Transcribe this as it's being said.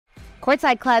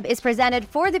Courtside Club is presented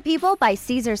for the people by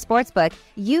Caesars Sportsbook.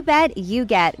 You bet, you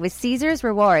get with Caesars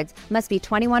Rewards. Must be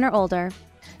 21 or older.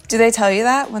 Do they tell you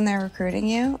that when they're recruiting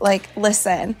you? Like,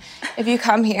 listen, if you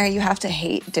come here, you have to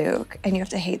hate Duke, and you have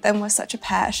to hate them with such a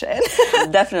passion.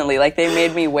 Definitely. Like, they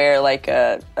made me wear, like,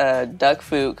 a Duck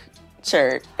Fook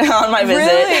shirt on my visit.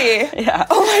 Really? Yeah.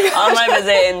 Oh, my gosh. On my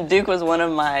visit, and Duke was one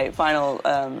of my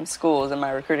final schools in my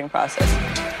recruiting process.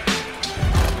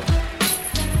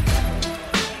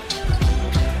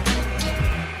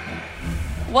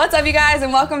 What's up, you guys,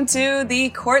 and welcome to the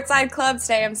Courtside Club.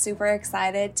 Today, I'm super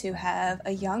excited to have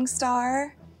a young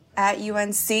star at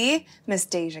UNC, Miss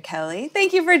Deja Kelly.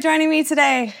 Thank you for joining me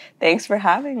today. Thanks for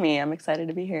having me. I'm excited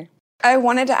to be here. I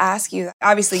wanted to ask you,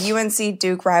 obviously,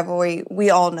 UNC-Duke rivalry, we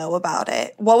all know about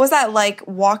it. What was that like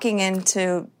walking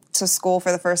into school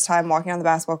for the first time, walking on the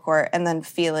basketball court, and then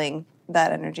feeling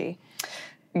that energy?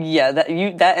 Yeah, that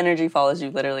energy follows you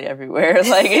literally everywhere.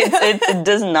 Like it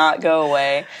does not go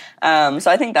away. So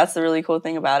I think that's the really cool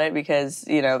thing about it because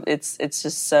it's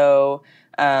just so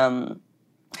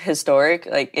historic.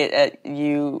 Like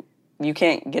you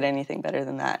can't get anything better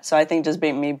than that. So I think just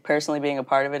me personally being a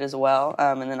part of it as well,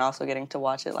 and then also getting to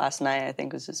watch it last night, I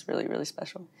think was just really, really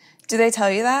special. Do they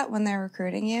tell you that when they're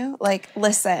recruiting you? Like,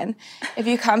 listen, if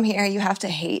you come here, you have to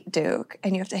hate Duke,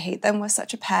 and you have to hate them with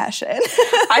such a passion.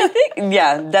 I think,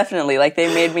 yeah, definitely. Like,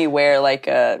 they made me wear, like,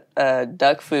 a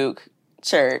Duck Fook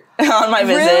shirt on my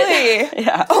visit. Really?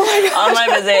 Yeah. Oh, my gosh. On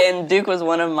my visit, and Duke was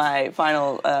one of my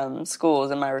final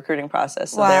schools in my recruiting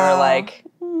process. So wow. They were like,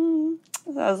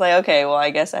 I was like, okay, well, I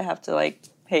guess I have to, like,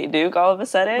 hate Duke all of a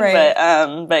sudden. Right.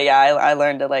 But yeah, I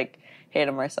learned to, like, hate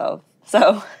him myself.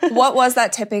 So what was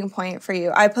that tipping point for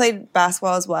you? I played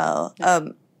basketball as well.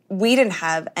 We didn't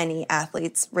have any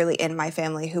athletes really in my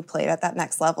family who played at that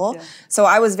next level. Yeah. So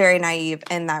I was very naive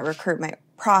in that recruitment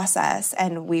process,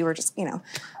 and we were just,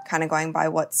 kind of going by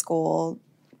what school,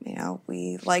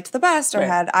 we liked the best or right.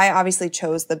 had. I obviously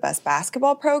chose the best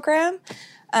basketball program.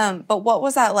 But what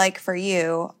was that like for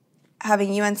you,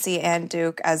 having UNC and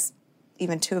Duke as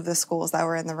even two of the schools that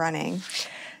were in the running?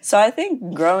 So I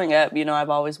think growing up, I've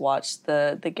always watched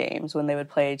the games when they would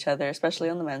play each other, especially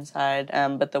on the men's side.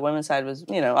 But the women's side was,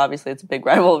 obviously it's a big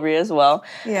rivalry as well.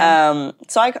 Yeah.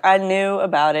 So I knew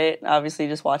about it. Obviously,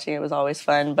 just watching it was always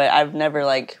fun. But I've never,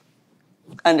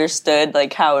 understood,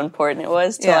 how important it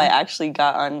was till I actually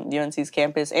got on UNC's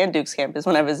campus and Duke's campus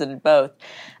when I visited both.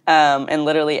 And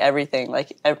literally everything,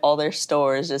 all their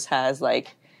stores just has,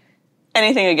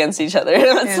 anything against each other.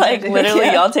 It's literally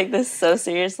y'all take this so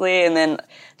seriously, and then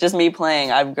just me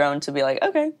playing, I've grown to be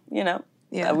okay,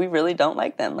 we really don't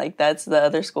like them. That's the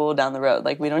other school down the road.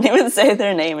 We don't even say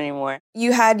their name anymore.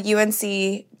 You had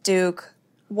UNC, Duke.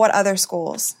 What other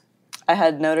schools? I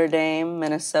had Notre Dame,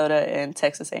 Minnesota, and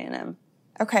Texas A&M.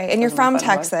 Okay, and you're from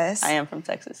Texas. I am from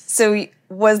Texas. So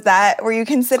were you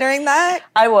considering that?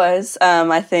 I was.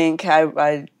 I think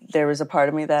there was a part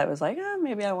of me that was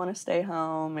maybe I want to stay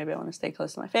home. Maybe I want to stay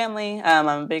close to my family. I'm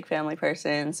a big family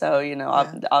person, so,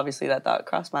 obviously that thought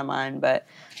crossed my mind. But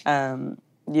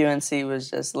UNC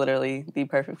was just literally the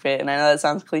perfect fit. And I know that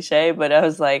sounds cliche, but I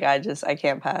was I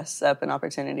can't pass up an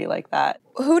opportunity like that.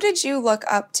 Who did you look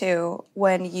up to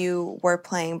when you were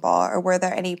playing ball, or were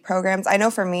there any programs? I know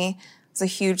for me, I was a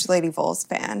huge Lady Vols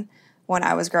fan when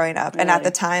I was growing up. Really? And at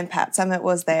the time, Pat Summitt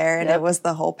was there, and it was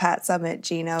the whole Pat Summitt,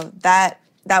 Gino. That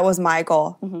was my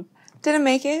goal. Mm-hmm. Didn't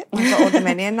make it. Went to Old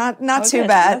Dominion. Not too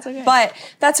bad. That's okay. But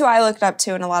that's who I looked up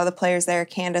to, and a lot of the players there.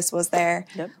 Candace was there.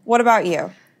 Yep. What about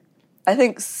you? I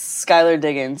think Skylar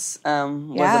Diggins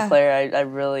was a player I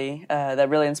really that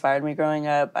really inspired me growing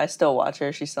up. I still watch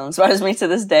her. She still inspires me to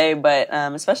this day. But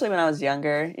especially when I was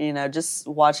younger, just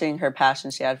watching her passion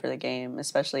she had for the game,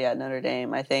 especially at Notre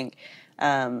Dame, I think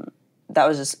that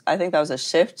was a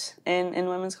shift in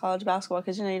women's college basketball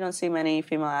because you don't see many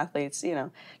female athletes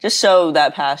just show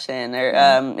that passion,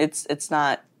 or it's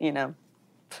not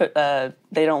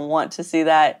they don't want to see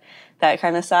that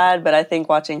kind of side. But I think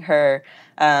watching her,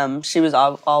 she was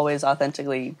always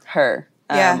authentically her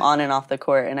on and off the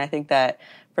court, and I think that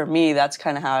for me that's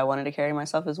kind of how I wanted to carry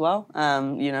myself as well.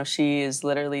 She is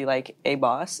literally like a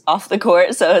boss off the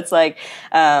court, so it's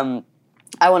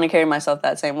I want to carry myself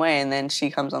that same way, and then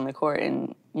she comes on the court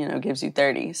and, gives you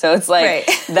 30. So it's right.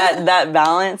 that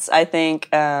balance, I think,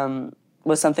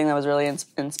 was something that was really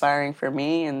inspiring for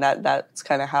me, and that's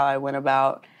kind of how I went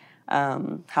about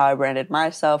how I branded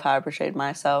myself, how I portrayed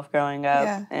myself growing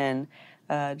up, and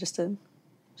just to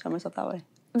show myself that way.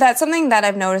 That's something that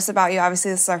I've noticed about you.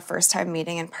 Obviously, this is our first time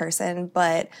meeting in person,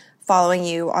 but following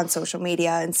you on social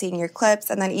media and seeing your clips,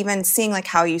 and then even seeing like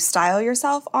how you style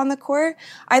yourself on the court.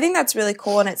 I think that's really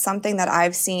cool, and it's something that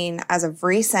I've seen as of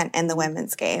recent in the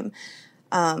women's game.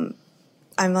 I'm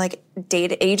like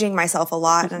aging myself a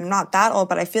lot, and I'm not that old,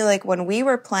 but I feel like when we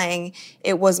were playing,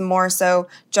 it was more so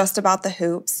just about the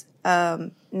hoops.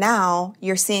 Now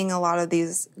you're seeing a lot of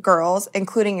these girls,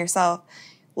 including yourself,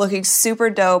 looking super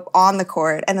dope on the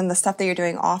court, and then the stuff that you're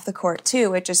doing off the court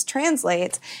too, it just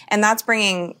translates, and that's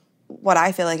bringing what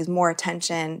I feel like is more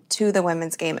attention to the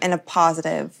women's game in a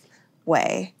positive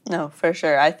way. No, for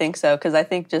sure. I think so, because I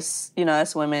think just,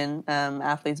 us women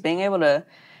athletes being able to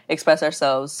express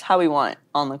ourselves how we want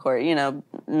on the court,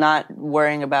 not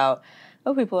worrying about,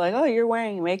 people are like, oh, you're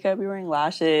wearing makeup, you're wearing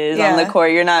lashes on the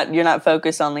court. You're not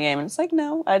focused on the game. And it's like,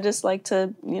 no, I just like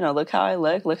to, look how I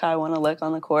look how I want to look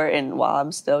on the court, and while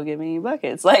I'm still giving you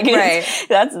buckets. Like, right.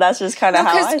 That's just kind of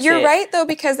how I see it. You're right, though,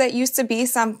 because that used to be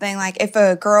something like if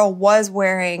a girl was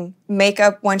wearing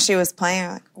makeup when she was playing,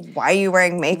 like, why are you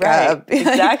wearing makeup? Right.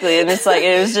 Exactly. And it's like,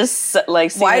 it was just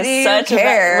like, why do you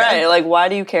care? Right. Like, why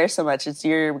do you care so much?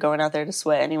 You're going out there to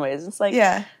sweat anyways. It's like,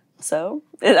 so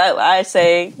I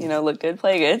say, look good,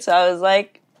 play good. So I was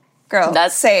like, girl,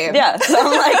 that's same. Yeah. So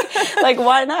I'm like,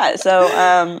 why not? So,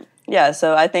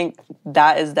 so I think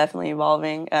that is definitely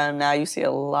evolving. Now you see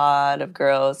a lot of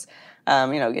girls,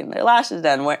 getting their lashes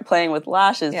done, playing with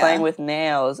lashes, playing with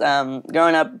nails.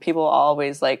 Growing up, people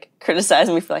always like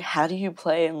criticize me for like, how do you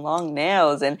play in long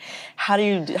nails? And how do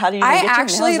you get your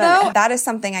nails done? That is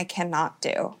something I cannot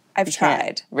do. I've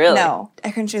tried. Really? No,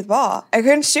 I couldn't shoot the ball. I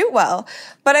couldn't shoot well.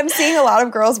 But I'm seeing a lot of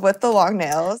girls with the long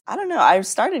nails. I don't know. I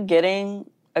started getting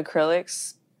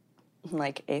acrylics in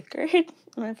like 8th grade,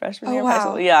 my freshman year of high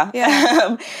school.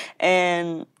 Yeah.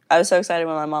 And I was so excited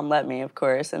when my mom let me, of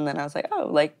course. And then I was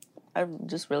like, I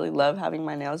just really love having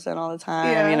my nails done all the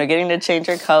time. Getting to change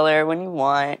your color when you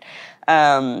want.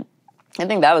 I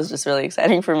think that was just really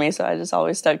exciting for me, so I just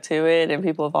always stuck to it, and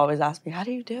people have always asked me, how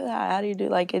do you do that? How do you do,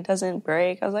 like, it doesn't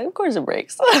break? I was like, of course it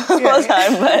breaks all the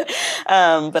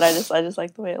time, but I just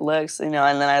like the way it looks, and then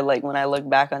I like, when I look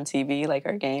back on TV, like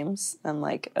our games, I'm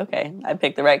like, okay, I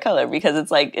picked the right color, because it's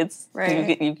like,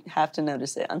 you have to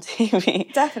notice it on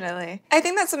TV. Definitely. I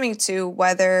think that's something, too,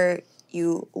 whether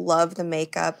you love the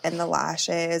makeup and the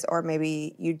lashes, or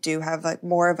maybe you do have like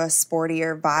more of a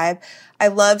sportier vibe. I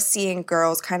love seeing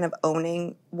girls kind of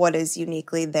owning what is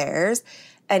uniquely theirs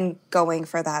and going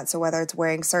for that. So whether it's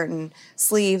wearing certain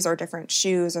sleeves or different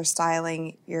shoes or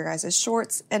styling your guys'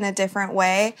 shorts in a different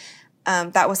way,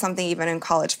 that was something even in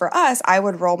college for us. I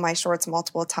would roll my shorts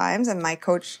multiple times, and my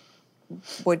coach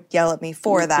would yell at me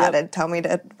for that and tell me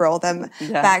to roll them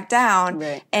back down.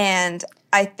 Right. And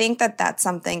I think that that's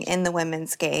something in the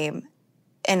women's game,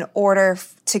 in order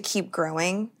to keep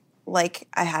growing, like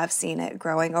I have seen it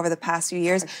growing over the past few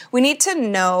years, we need to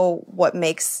know what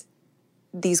makes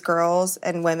these girls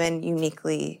and women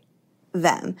uniquely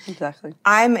them. Exactly.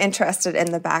 I'm interested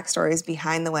in the backstories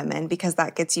behind the women, because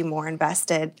that gets you more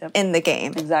invested in the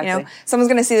game. Exactly. Someone's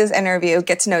going to see this interview,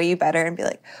 get to know you better, and be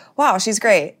like, wow, she's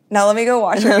great. Now let me go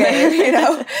watch her game,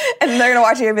 And they're going to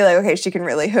watch you and be like, okay, she can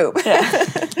really hoop. Yeah.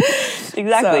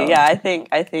 Exactly. So. Yeah,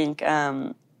 I think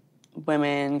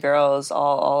women, girls,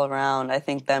 all around, I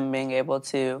think them being able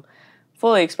to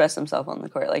fully express themselves on the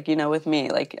court. Like, with me,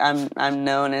 like I'm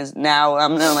known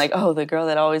like, oh, the girl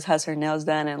that always has her nails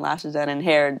done and lashes done and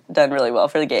hair done really well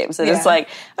for the game. So it's like,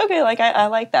 okay, like I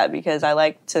like that, because I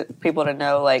like people to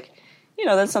know, like,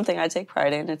 that's something I take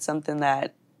pride in. It's something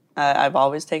that I've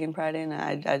always taken pride in.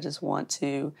 I just want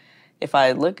to, if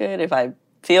I look good, if I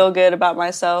feel good about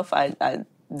myself,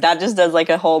 that just does like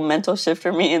a whole mental shift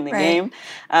for me in the game.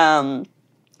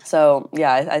 So,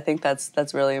 yeah, I think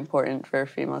that's really important for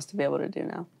females to be able to do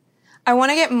now. I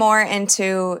want to get more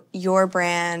into your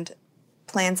brand,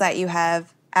 plans that you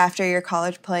have after your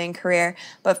college playing career.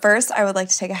 But first, I would like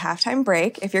to take a halftime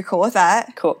break, if you're cool with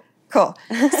that. Cool.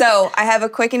 So I have a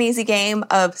quick and easy game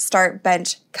of start,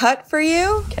 bench, cut for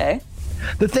you. Okay.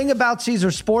 The thing about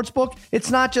Caesars Sportsbook, it's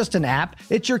not just an app.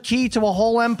 It's your key to a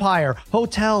whole empire.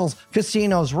 Hotels,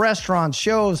 casinos, restaurants,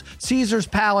 shows, Caesars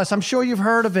Palace. I'm sure you've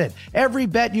heard of it. Every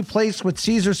bet you place with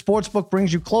Caesars Sportsbook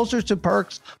brings you closer to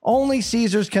perks only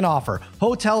Caesars can offer.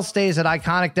 Hotel stays at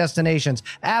iconic destinations,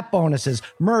 app bonuses,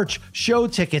 merch, show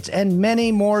tickets, and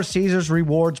many more Caesars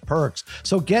Rewards perks.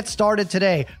 So get started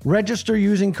today. Register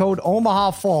using code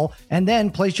OMAHAFULL and then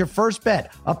place your first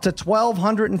bet up to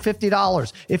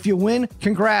 $1,250. If you win,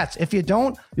 congrats. If you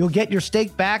don't, you'll get your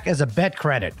stake back as a bet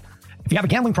credit. If you have a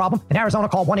gambling problem in Arizona,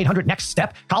 call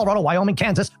 1-800-NEXT-STEP. Colorado, Wyoming,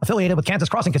 Kansas, affiliated with Kansas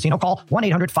Crossing Casino, call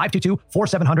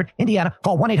 1-800-522-4700. Indiana,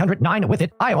 call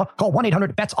 1-800-9-WITH-IT. Iowa, call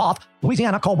 1-800-BETS-OFF.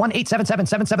 Louisiana, call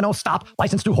 1-877-770-STOP.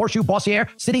 Licensed through Horseshoe, Bossier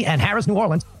City, and Harris, New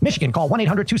Orleans. Michigan, call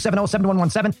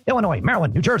 1-800-270-7117. Illinois,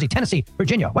 Maryland, New Jersey, Tennessee,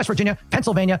 Virginia, West Virginia,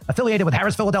 Pennsylvania, affiliated with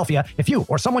Harris, Philadelphia. If you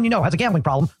or someone you know has a gambling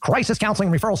problem, crisis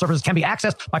counseling and referral services can be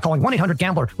accessed by calling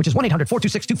 1-800-GAMBLER, which is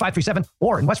 1-800-426-2537,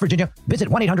 or in West Virginia, visit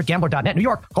 1-800-GAMBLER.net. New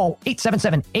York, call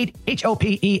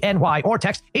 877-8-HOPENY or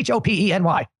text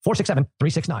HOPENY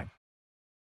 467-369.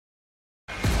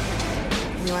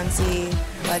 UNC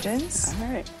legends. All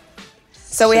right.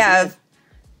 So we have,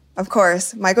 of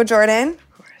course, Michael Jordan.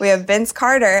 We have Vince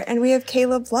Carter, and we have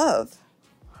Caleb Love.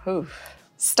 Oof.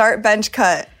 Start, bench,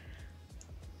 cut.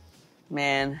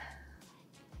 Man,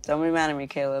 don't be mad at me,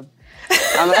 Caleb.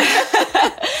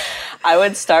 I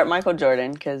would start Michael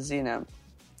Jordan because,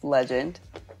 legend.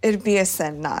 It'd be a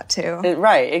sin not to.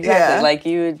 Right, exactly. Yeah. Like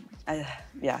you would,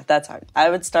 that's hard.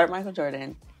 I would start Michael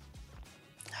Jordan.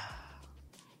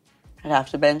 I'd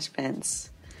have to bench Vince.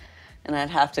 And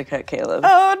I'd have to cut Caleb.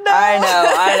 Oh, no.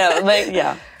 I know. Like,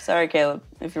 yeah. Sorry, Caleb,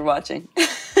 if you're watching.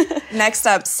 Next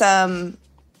up, some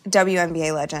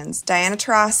WNBA legends. Diana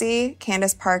Taurasi,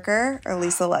 Candace Parker, or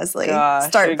Lisa Leslie. Gosh,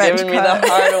 Start, you're bench, giving cut. me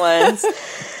the hard ones.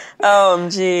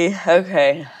 OMG.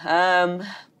 Okay.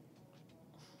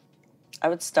 I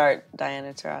would start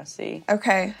Diana Taurasi.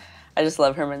 Okay. I just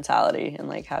love her mentality and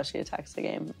like how she attacks the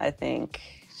game. I think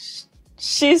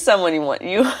she's someone you want.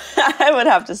 I would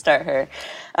have to start her.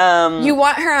 You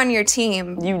want her on your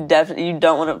team. You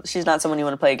don't want to. She's not someone you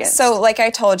want to play against. So, like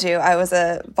I told you, I was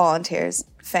a Volunteers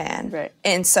fan. Right.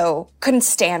 And so couldn't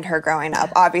stand her growing up,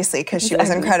 obviously, because she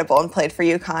was incredible and played for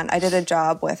UConn. I did a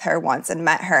job with her once and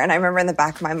met her. And I remember in the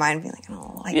back of my mind being like, I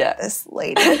don't like this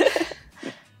lady.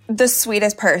 The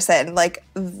sweetest person, like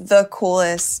the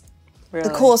coolest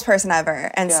person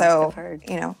ever. And so,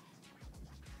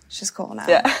 she's cool now.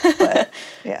 Yeah. But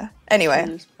yeah.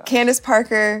 Anyway, Candace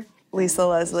Parker, Lisa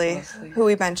Leslie. Who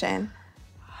we benching?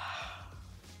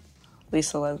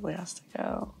 Lisa Leslie has to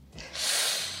go.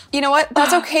 You know what?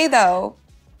 That's okay though.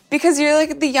 Because you're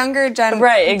like the younger gen.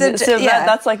 Right.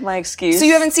 That's like my excuse. So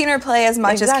you haven't seen her play as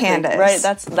much as Candace. Right.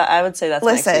 I would say that's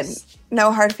my excuse. Listen,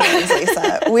 no hard feelings,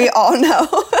 Lisa. We all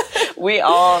know. We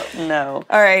all know.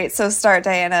 All right. So start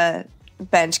Diana,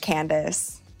 bench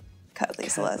Candace, cut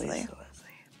Lisa Leslie.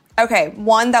 Okay.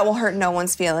 One that will hurt no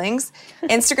one's feelings.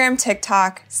 Instagram,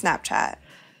 TikTok, Snapchat.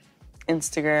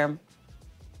 Instagram.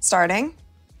 Starting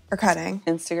or cutting?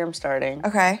 Instagram starting.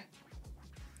 Okay.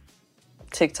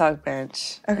 TikTok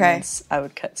bench. Okay. I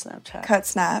would cut Snapchat. Cut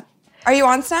Snap. Are you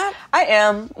on Snap? I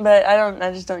am, but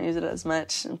I just don't use it as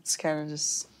much. It's kind of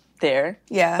just there.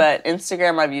 Yeah. But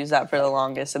Instagram, I've used that for the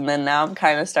longest, and then now I'm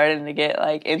kind of starting to get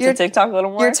like into TikTok a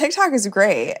little more. Your TikTok is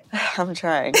great. I'm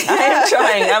trying. I am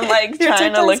trying. I'm like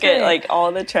trying to look at like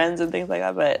all the trends and things like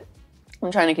that, but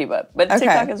I'm trying to keep up. But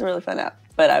TikTok is a really fun app.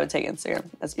 But I would take Instagram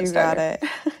as my starter. You got it.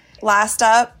 Last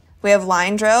up, we have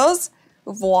line drills,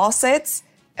 we have wall sits,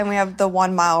 and we have the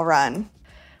 1 mile run.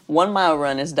 1 mile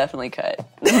run is definitely cut.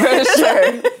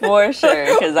 For sure.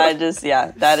 Because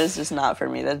that is just not for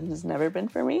me. That has never been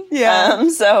for me. Yeah.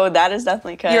 So that is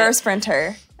definitely cut. You're a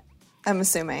sprinter, I'm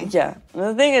assuming. Yeah.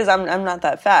 The thing is, I'm not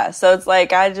that fast. So it's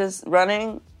like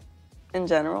running in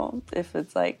general, if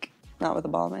it's like not with the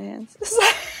ball in my hands. It's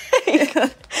like,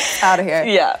 out of here.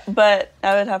 Yeah. But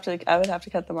I would have to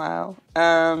cut the mile.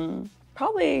 I'll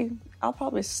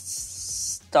probably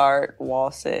start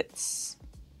wall sits.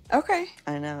 Okay.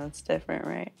 I know, it's different,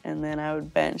 right? And then I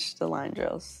would bench the line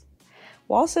drills.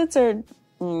 Wall sits are,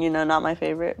 not my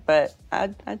favorite, but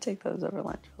I'd take those over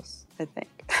line drills, I think.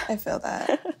 I feel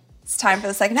that. It's time for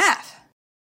the second half.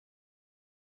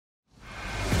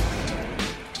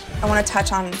 I want to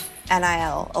touch on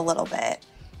NIL a little bit.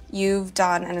 You've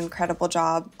done an incredible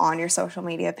job on your social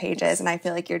media pages, and I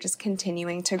feel like you're just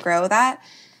continuing to grow that.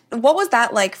 What was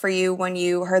that like for you when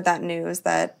you heard that news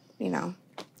that,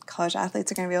 college athletes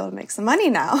are going to be able to make some money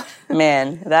now?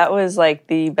 Man, that was like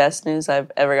the best news I've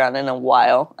ever gotten in a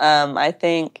while. I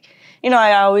think,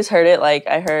 I always heard it. Like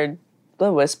I heard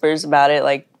the whispers about it,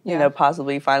 like,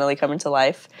 possibly finally coming to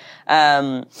life.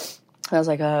 I was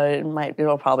like, oh,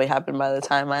 it'll probably happen by the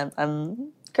time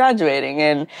I'm graduating.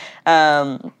 And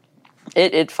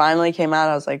it finally came out.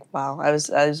 I was like, wow, I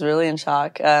was really in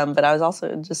shock. But I was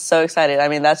also just so excited. I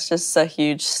mean, that's just a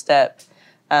huge step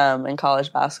in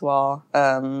college basketball,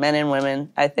 men and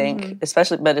women, I think,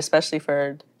 especially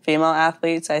for female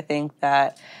athletes. I think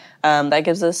that that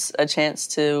gives us a chance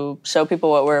to show people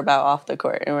what we're about off the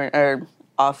court or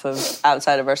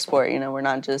outside of our sport. We're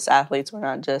not just athletes. We're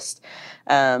not just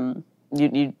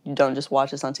you don't just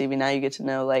watch us on TV. Now you get to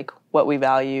know like what we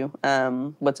value,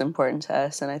 what's important to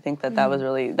us, and I think that that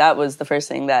was the first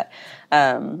thing that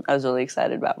I was really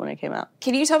excited about when it came out.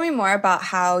 Can you tell me more about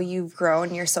how you've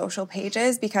grown your social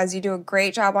pages, because you do a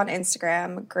great job on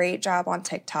Instagram, great job on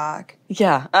TikTok?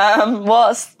 Yeah,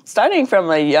 well, starting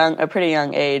from a pretty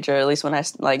young age, or at least when I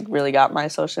like really got my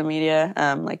social media,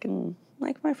 like in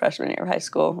my freshman year of high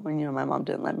school, when my mom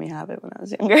didn't let me have it when I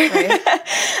was younger. Right.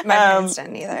 My parents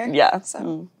didn't either. Yeah.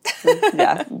 So.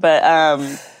 Yeah. But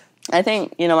I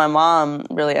think my mom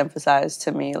really emphasized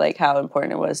to me like how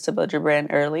important it was to build your brand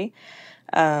early.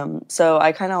 So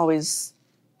I kind of always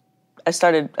I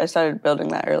started building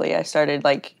that early. I started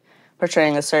like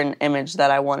portraying a certain image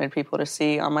that I wanted people to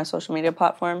see on my social media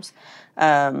platforms,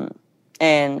 and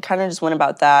kind of just went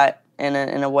about that in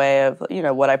a way of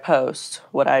what I post,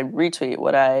 what I retweet,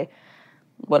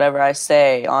 whatever I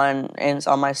say on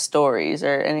my stories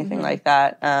or anything like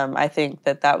that. I think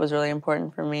that was really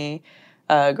important for me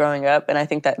growing up, and I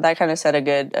think that kind of set a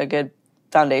good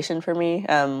foundation for me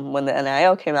when the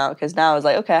NIL came out, because now I was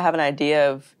like, okay, I have an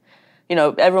idea of,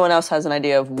 everyone else has an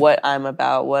idea of what I'm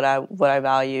about, what I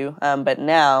value, but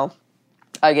now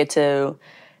I get to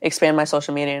expand my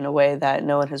social media in a way that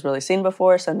no one has really seen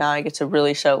before. So now I get to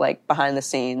really show like behind the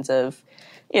scenes of,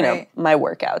 Right. my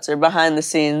workouts, or behind the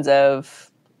scenes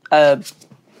of a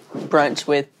brunch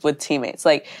with teammates,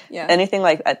 like anything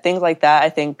like things like that. I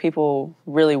think people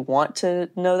really want to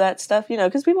know that stuff,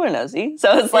 because people are nosy.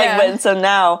 So it's like, but so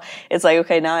now it's like,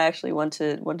 okay, now I actually want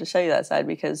to show you that side,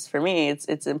 because for me,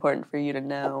 it's important for you to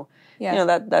know,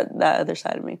 that other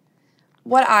side of me.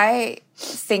 What I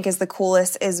think is the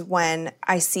coolest is when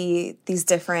I see these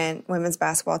different women's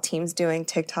basketball teams doing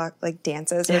TikTok like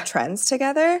dances or trends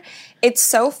together. It's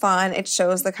so fun. It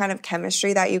shows the kind of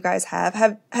chemistry that you guys have.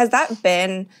 Has that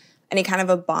been any kind of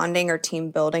a bonding or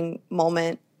team building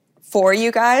moment for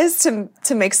you guys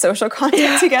to make social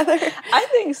content together? I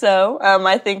think so.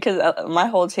 I think because my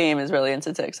whole team is really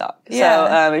into TikTok.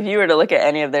 Yeah. So if you were to look at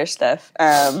any of their stuff,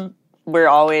 we're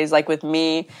always like, with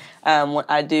me, when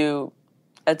I do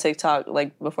a TikTok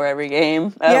like before every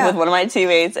game with one of my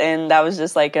teammates, and that was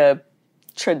just like a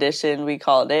tradition, we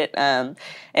called it,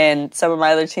 and some of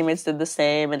my other teammates did the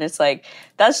same, and it's like,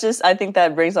 that's just, I think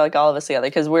that brings like all of us together,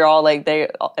 because we're all like,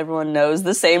 everyone knows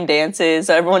the same dances,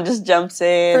 so everyone just jumps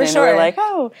in. For and sure. We're like,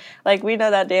 oh, like we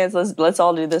know that dance, let's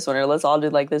all do this one, or let's all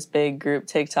do like this big group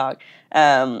TikTok.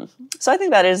 So I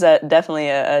think that is definitely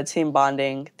a team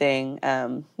bonding thing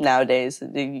nowadays,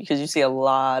 because you see a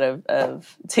lot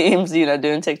of teams,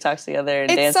 doing TikToks together and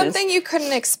dances. It's something you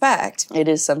couldn't expect. It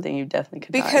is something you definitely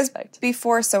could not expect. Because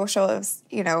before social, it was,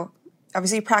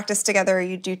 obviously you practice together,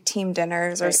 you do team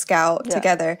dinners or scout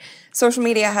together. Social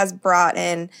media has brought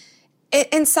in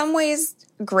some ways,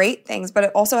 great things, but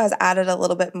it also has added a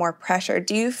little bit more pressure.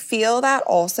 Do you feel that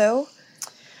also?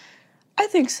 I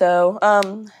think so.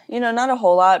 Not a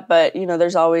whole lot, but,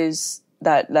 there's always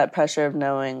that pressure of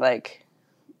knowing, like,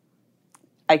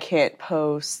 I can't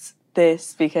post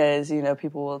this because,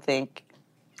 people will think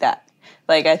that.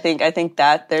 Like, I think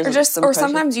that there's some or pressure.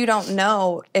 sometimes you don't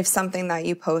know if something that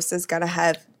you post is going to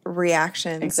have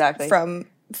reactions from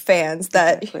fans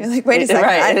that you're like, wait a second,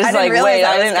 right. I didn't like, realize wait,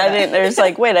 I didn't. There's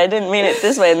like, wait, I didn't mean it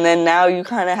this way, and then now you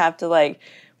kind of have to like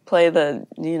play the,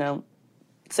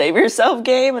 save yourself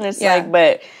game, and it's like,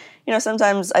 but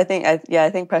sometimes I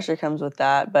think pressure comes with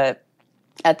that, but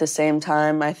at the same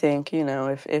time, I think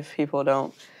if people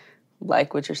don't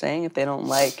like what you're saying, if they don't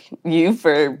like you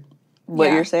for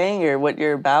what you're saying or what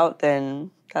you're about,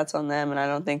 then that's on them, and I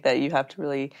don't think that you have to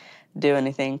really do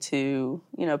anything to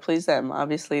please them.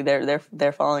 Obviously,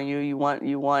 they're following you. You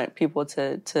want people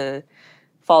to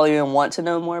follow you and want to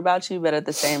know more about you, but at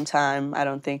the same time, I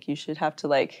don't think you should have to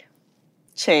like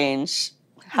change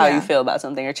how you feel about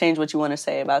something or change what you want to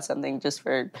say about something just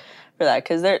for that,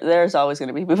 because there's always going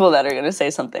to be people that are going to say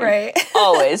something, right?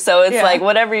 Always. So it's like,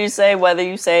 whatever you say, whether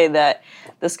you say that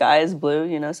the sky is blue,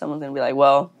 someone's going to be like,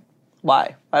 well,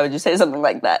 why would you say something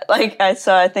like that?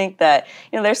 So I think that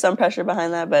there's some pressure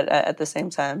behind that, but at the same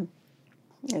time,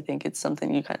 I think it's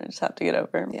something you kind of just have to get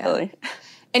over, really.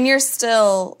 And you're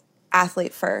still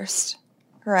athlete first,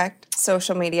 correct?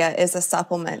 Social media is a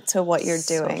supplement to what you're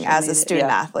doing as a student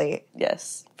athlete.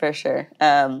 Yes, for sure.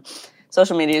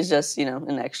 Social media is just,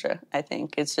 an extra, I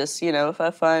think. It's just,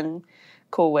 a fun,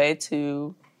 cool way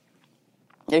to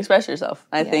express yourself.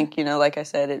 I think, like I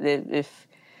said, if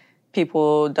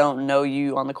people don't know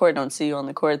you on the court, don't see you on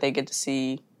the court, they get to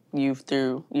see you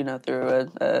through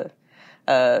a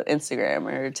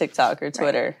Instagram or TikTok or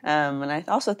Twitter. Right. And I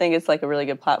also think it's like a really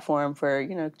good platform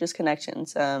for, just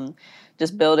connections,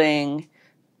 just building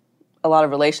a lot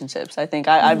of relationships. I think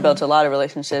I've built a lot of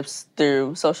relationships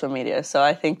through social media. So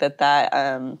I think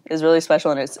that is really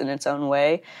special in its own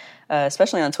way,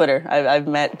 especially on Twitter. I've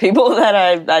met people that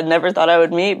I never thought I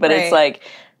would meet, but It's like,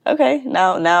 okay,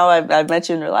 now I've met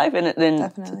you in real life, and then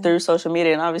through social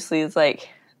media. And obviously it's like,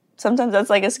 sometimes that's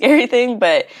like a scary thing,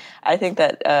 but I think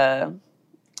that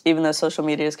even though social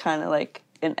media is kind of like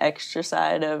an extra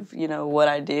side of, what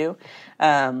I do,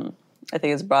 I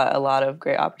think it's brought a lot of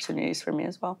great opportunities for me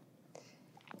as well.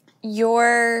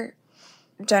 Your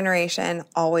generation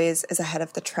always is ahead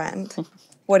of the trend.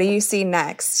 What do you see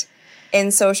next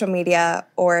in social media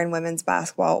or in women's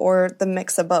basketball, or the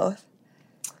mix of both?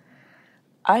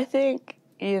 I think,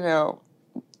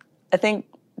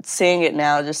 seeing it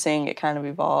now, just seeing it kind of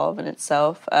evolve in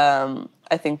itself,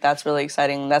 I think that's really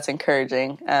exciting. That's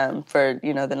encouraging for,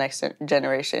 the next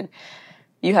generation.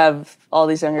 You have all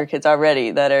these younger kids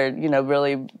already that are,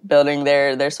 really building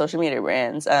their social media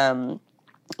brands,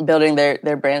 building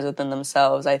their brands within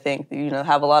themselves. I think,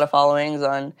 have a lot of followings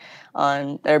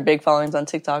on their big followings on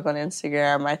TikTok, on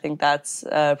Instagram. I think that's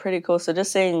pretty cool. So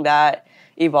just seeing that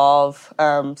evolve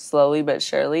slowly but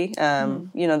surely,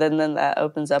 then that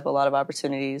opens up a lot of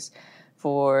opportunities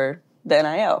for the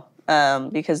NIL.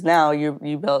 Because now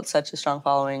you built such a strong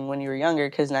following when you were younger,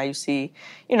 because now you see,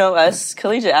 us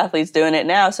collegiate athletes doing it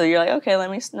now. So you're like, okay, let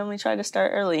me try to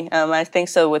start early. I think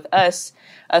so with us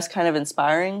kind of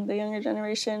inspiring the younger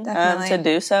generation to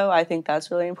do so. I think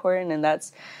that's really important, and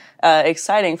that's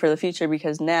exciting for the future,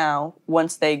 because now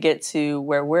once they get to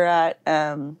where we're at,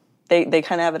 they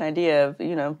kind of have an idea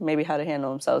of, maybe how to handle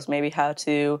themselves, maybe how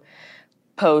to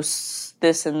post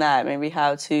this and that, maybe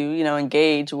how to,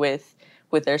 engage with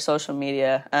their social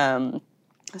media.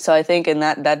 So I think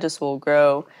that just will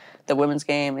grow the women's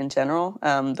game in general,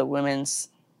 the women's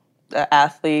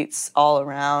athletes all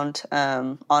around,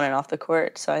 on and off the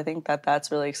court. So I think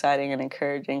that's really exciting and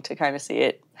encouraging to kind of see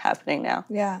it happening now.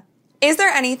 Yeah. Is there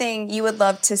anything you would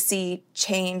love to see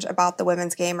change about the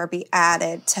women's game or be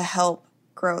added to help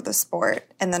grow the sport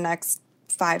in the next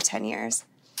 5-10 years?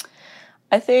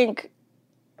 I think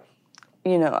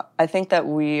that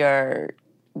we are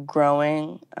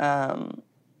growing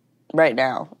right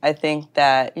now. I think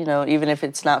that, even if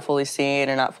it's not fully seen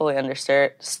or not fully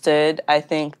understood, I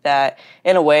think that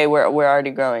in a way we're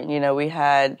already growing.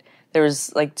 There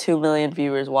was like 2 million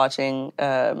viewers watching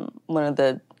one of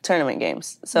the tournament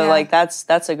games. So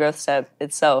that's a growth step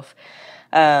itself.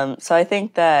 So I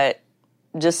think that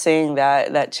just seeing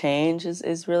that change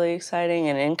is really exciting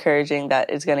and encouraging that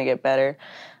it's going to get better.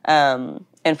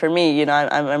 And for me,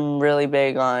 I'm really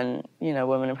big on,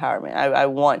 women empowerment. I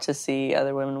want to see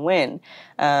other women win,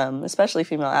 especially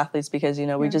female athletes, because,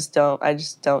 I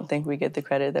just don't think we get the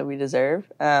credit that we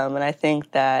deserve. And I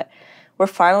think that we're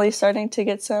finally starting to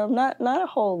get some, not a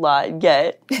whole lot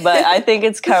yet, but I think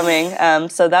it's coming.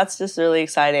 So that's just really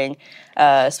exciting,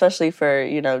 especially for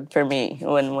me,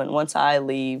 once I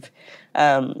leave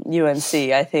UNC.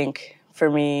 I think for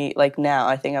me, like now,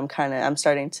 I think I'm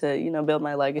starting to, build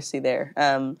my legacy there.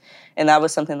 And that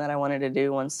was something that I wanted to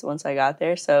do once I got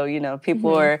there. So,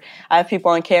 I have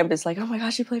people on campus like, oh my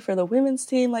gosh, you play for the women's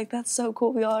team. Like, that's so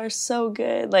cool. We all are so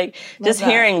good. Like, just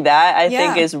hearing that, I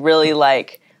think is really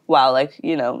like, wow, like,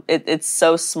 it's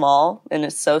so small and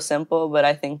it's so simple, but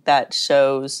I think that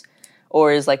shows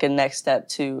or is like a next step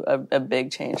to a big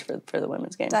change for the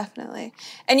women's game. Definitely.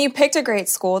 And you picked a great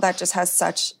school that just has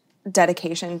such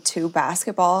dedication to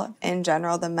basketball in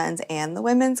general, the men's and the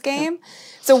women's game.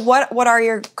 So what are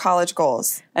your college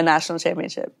goals? A national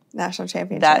championship. National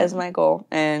championship. That is my goal.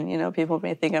 And, people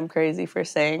may think I'm crazy for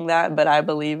saying that, but I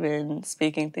believe in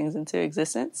speaking things into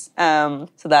existence. So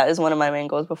that is one of my main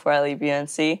goals before I leave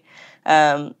UNC.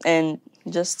 And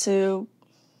just to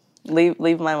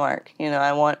leave my mark.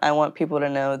 I want people to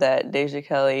know that Deja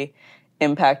Kelly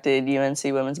impacted UNC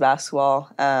women's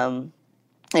basketball.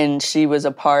 And she was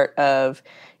a part of,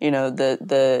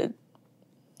 the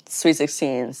Sweet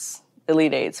 16s,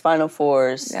 Elite Eights, Final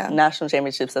Fours, national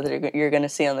championships that you're going to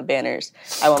see on the banners.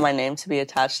 I want my name to be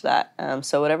attached to that.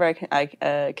 So whatever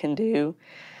I can do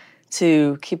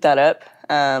to keep that up,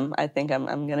 I think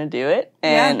I'm going to do it.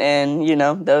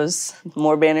 And those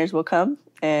more banners will come,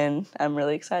 and I'm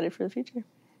really excited for the future.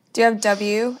 Do you have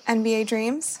WNBA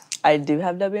dreams? I do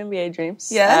have WNBA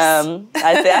dreams. Yes.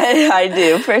 I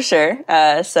do, for sure.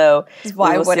 So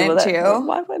why wouldn't you?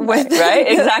 Why wouldn't I? Right?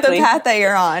 Exactly. The path that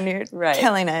you're on, you're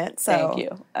killing it. So. Thank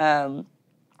you.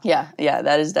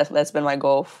 That is definitely, that's been my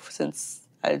goal since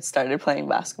I started playing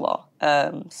basketball.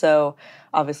 So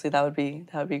obviously that would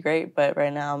be great. But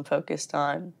right now I'm focused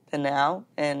on the now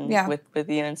and with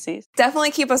UNC.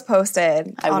 Definitely keep us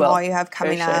posted on all you have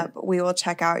coming for sure. up. We will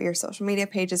check out your social media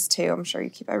pages too. I'm sure you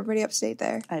keep everybody up to date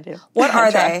there. I do. What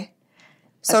are they?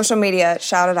 Social media,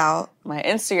 shout it out. My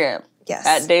Instagram, yes,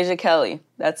 at Deja Kelly.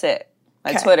 That's it.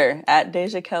 My Twitter, at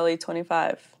Deja Kelly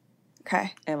 25.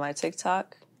 Okay. And my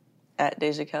TikTok, at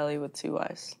Deja Kelly with 2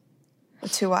 Ys.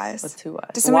 With 2 Ys. With 2 Ys.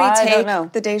 Did somebody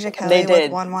take the Deja Kelly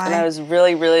with 1 Y? And I was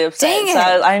really, really upset. Dang it.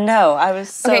 So I know. I was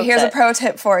so Okay, here's upset. a pro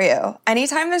tip for you.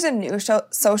 Anytime there's a new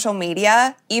social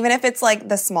media, even if it's like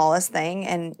the smallest thing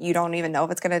and you don't even know if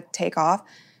it's going to take off,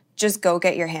 just go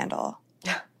get your handle.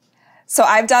 So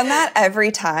I've done that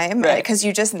every time because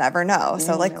you just never know.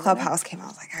 So like Clubhouse came out, I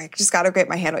was like, I just got to get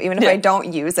my handle, even if I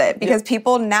don't use it. Because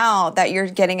people now that you're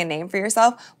getting a name for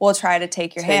yourself will try to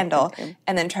take your handle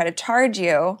and then try to charge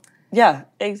you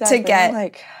exactly. to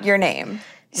get your name.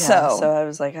 Yeah, so I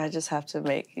was like, I just have to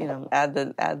make, add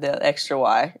the extra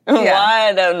Y. Why,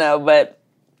 I don't know, but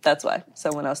that's why.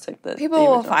 Someone else took the People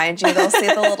will find you. They'll see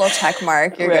the little check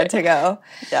mark. You're good to go.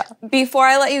 Yeah. Before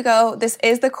I let you go, this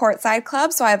is the Courtside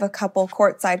Club, so I have a couple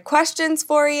courtside questions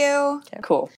for you. Okay,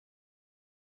 cool.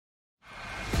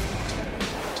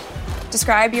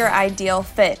 Describe your ideal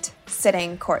fit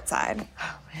sitting courtside.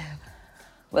 Oh, man.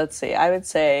 Let's see. I would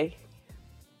say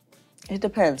it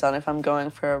depends on if I'm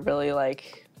going for a really,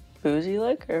 bougie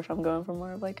look or if I'm going for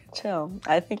more of, a chill.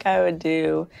 I think I would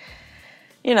do...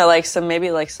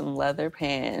 some leather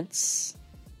pants.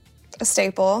 A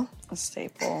staple.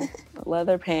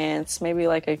 Leather pants, maybe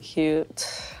a cute,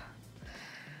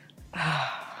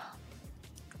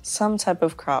 some type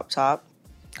of crop top,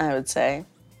 I would say.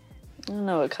 I don't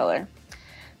know what color.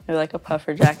 Maybe a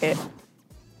puffer jacket.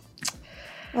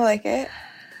 I like it.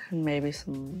 And maybe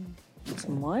some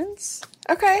ones.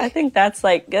 Okay. I think that's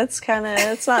kind of,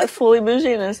 it's not fully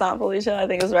bougie and it's not fully chill. I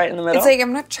think it's right in the middle. It's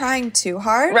I'm not trying too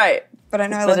hard. Right. But I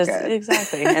know I look good.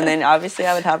 Exactly. And then obviously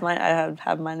I would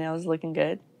have my nails looking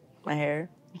good, my hair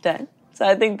done. So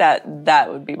I think that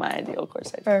would be my ideal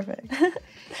courtside. Perfect.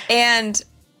 And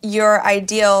your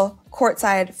ideal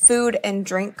courtside food and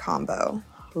drink combo.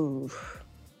 Ooh.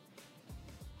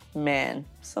 Man,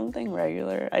 something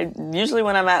regular. Usually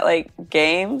when I'm at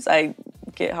games, I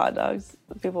get hot dogs.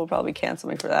 People will probably cancel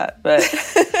me for that, but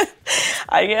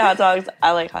I get hot dogs.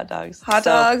 I like hot dogs. Hot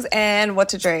dogs and what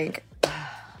to drink. I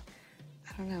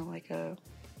don't know,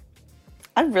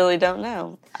 I really don't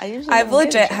know. I've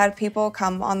legit had people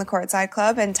come on the Courtside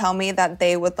Club and tell me that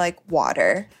they would like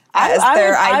water as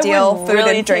their ideal food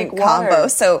and drink combo.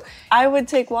 So I would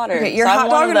take water. Okay, your hot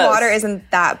dog and water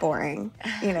isn't that boring.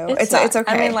 It's okay.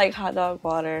 I mean, hot dog,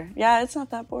 water. Yeah, it's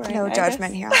not that boring. No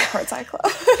judgment here on the Courtside Club.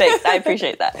 Thanks, I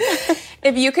appreciate that.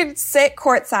 If you could sit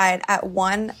courtside at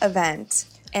one event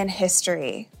in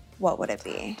history, what would it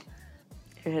be?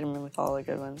 You're hitting me with all the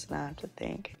good ones, and I have to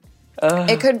think.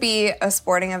 It could be a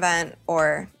sporting event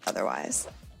or otherwise.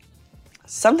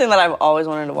 Something that I've always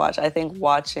wanted to watch. I think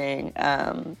watching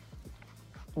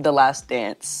The Last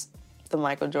Dance, the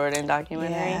Michael Jordan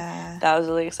documentary. Yeah. That was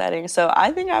really exciting. So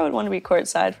I think I would want to be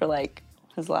courtside for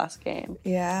his last game.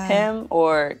 Yeah. Him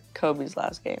or Kobe's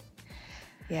last game.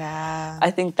 Yeah.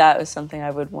 I think that was something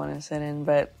I would want to sit in,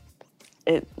 but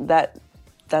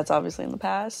that's obviously in the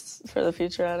past. For the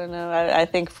future, I don't know. I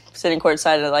think sitting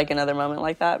courtside at another moment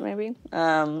like that, maybe.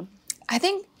 I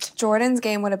think Jordan's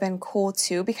game would have been cool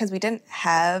too because we didn't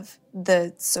have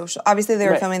the social. Obviously, they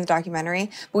were filming the documentary,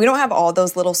 but we don't have all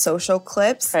those little social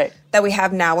clips that we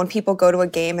have now. When people go to a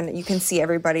game and you can see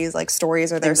everybody's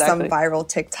stories, or there's some viral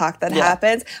TikTok that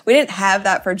happens. We didn't have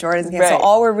that for Jordan's game, so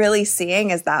all we're really seeing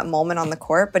is that moment on the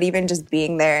court. But even just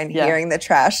being there and hearing the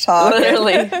trash talk,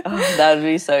 literally, that would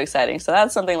be so exciting. So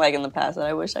that's something in the past that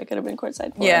I wish I could have been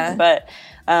courtside for. Yeah, but.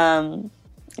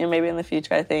 Maybe in the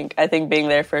future, I think being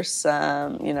there for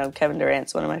some, Kevin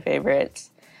Durant's one of my favorites.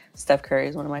 Steph Curry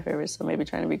is one of my favorites. So maybe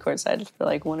trying to be courtside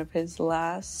for one of his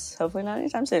last, hopefully not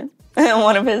anytime soon,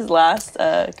 one of his last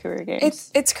career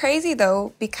games. It's crazy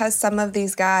though because some of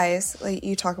these guys,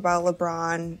 you talk about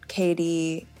LeBron,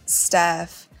 KD,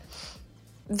 Steph,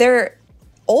 they're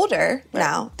older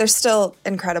now. They're still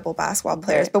incredible basketball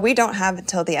players, but we don't have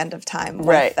until the end of time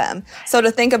with them. So to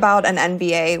think about an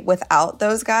NBA without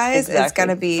those guys is going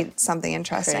to be something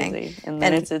interesting. Crazy. And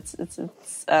then it's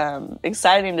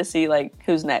exciting to see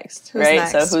who's next,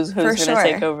 right? Next? So who's going to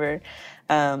take over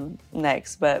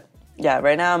next? But yeah,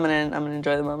 right now I'm gonna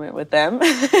enjoy the moment with them,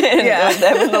 with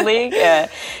them in the league.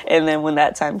 And then when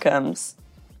that time comes,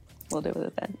 we'll deal with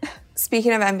it then.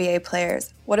 Speaking of NBA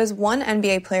players, what is one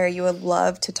NBA player you would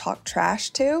love to talk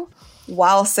trash to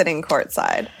while sitting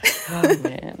courtside? Oh,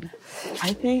 man.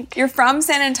 I think... You're from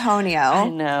San Antonio. I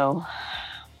know.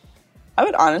 I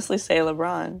would honestly say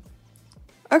LeBron.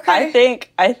 Okay.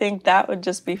 I think that would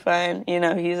just be fun. You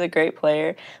know, he's a great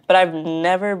player, but I've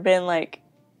never been like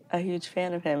a huge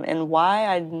fan of him, and why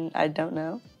I don't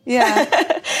know. Yeah.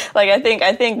 Like I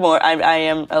think more. I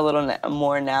am a little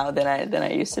more now than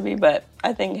I used to be, but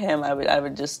I think him. I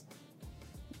would just,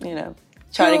 you know,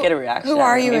 try to get a reaction. Who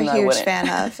are you a huge fan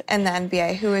of in the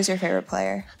NBA? Who is your favorite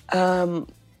player?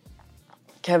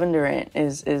 Kevin Durant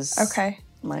is okay.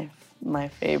 My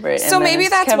favorite. So maybe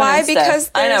that's Kevin why,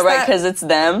 because I know, right? Because it's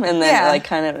them, and then like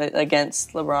kind of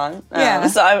against LeBron.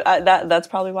 So that's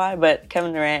probably why. But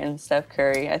Kevin Durant and Steph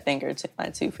Curry, I think, are my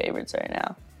two favorites right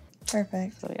now.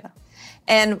 Perfect. So yeah.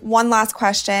 And one last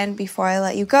question before I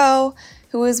let you go: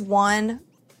 who is one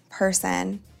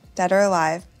person, dead or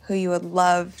alive, who you would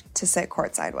love to sit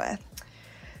courtside with?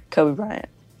 Kobe Bryant.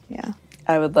 Yeah.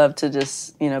 I would love to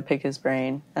just pick his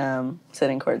brain,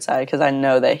 sitting courtside, because I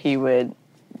know that he would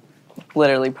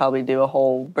literally probably do a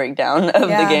whole breakdown of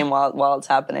the game while it's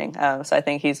happening. So I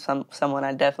think he's someone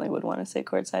I definitely would want to sit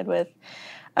courtside with.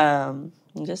 And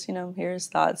just, hear his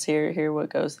thoughts, hear what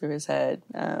goes through his head.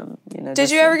 Did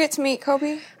you ever get to meet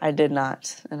Kobe? I did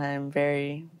not, and I'm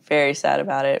very, very sad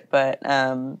about it. But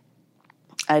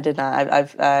I did not.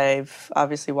 I've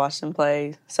obviously watched him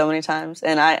play so many times,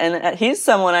 and he's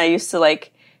someone I used to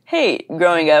hate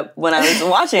growing up when I was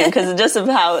watching him, because just of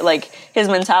how his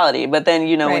mentality. But then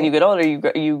when you get older,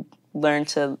 you learn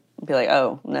to be like,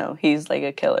 oh no, he's like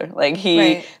a killer.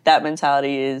 That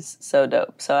mentality is so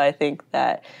dope. So I think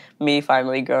that me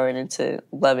finally growing into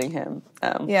loving him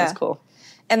was cool.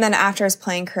 And then after his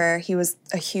playing career, he was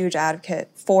a huge advocate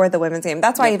for the women's game.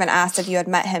 That's why I even asked if you had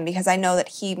met him, because I know that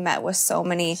he met with so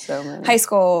many high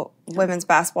school women's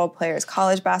basketball players,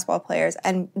 college basketball players,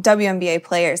 and WNBA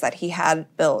players that he had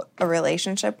built a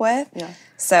relationship with. Yeah.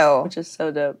 So, which is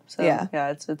so dope. So,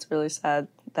 it's really sad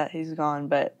that he's gone,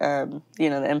 but the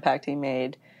impact he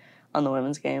made on the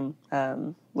women's game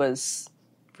was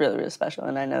really, really special.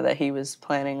 And I know that he was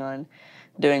planning on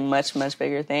doing much, much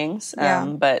bigger things.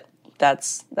 But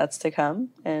that's to come,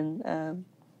 and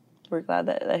we're glad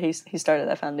that he started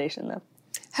that foundation, though.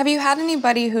 Have you had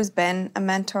anybody who's been a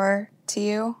mentor to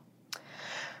you?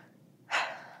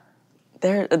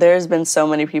 There's been so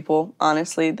many people,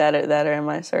 honestly, that are in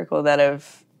my circle that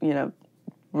have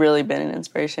really been an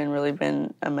inspiration, really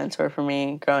been a mentor for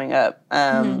me growing up.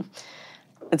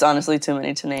 It's honestly too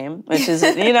many to name, which is,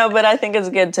 but I think it's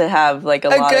good to have a lot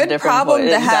of different problem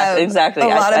to have. Exactly. A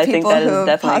lot of I people think that who is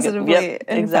definitely positively good. Yep,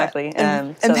 exactly.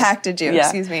 Impacted you. Yeah.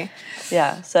 Excuse me.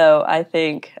 Yeah. So I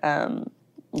think,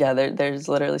 there's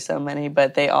literally so many,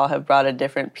 but they all have brought a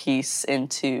different piece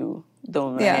into the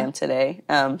woman I am today.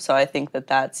 So I think that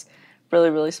that's really,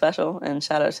 really special, and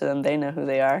shout out to them. They know who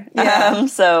they are. Yeah.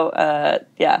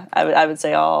 I would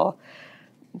say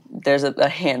there's a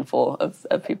handful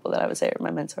of people that I would say are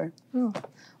my mentor. Ooh.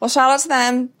 Well, shout out to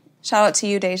them. Shout out to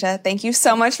you, Deja. Thank you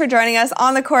so much for joining us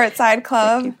on the Courtside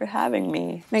Club. Thank you for having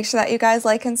me. Make sure that you guys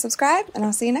like and subscribe, and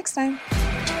I'll see you next time.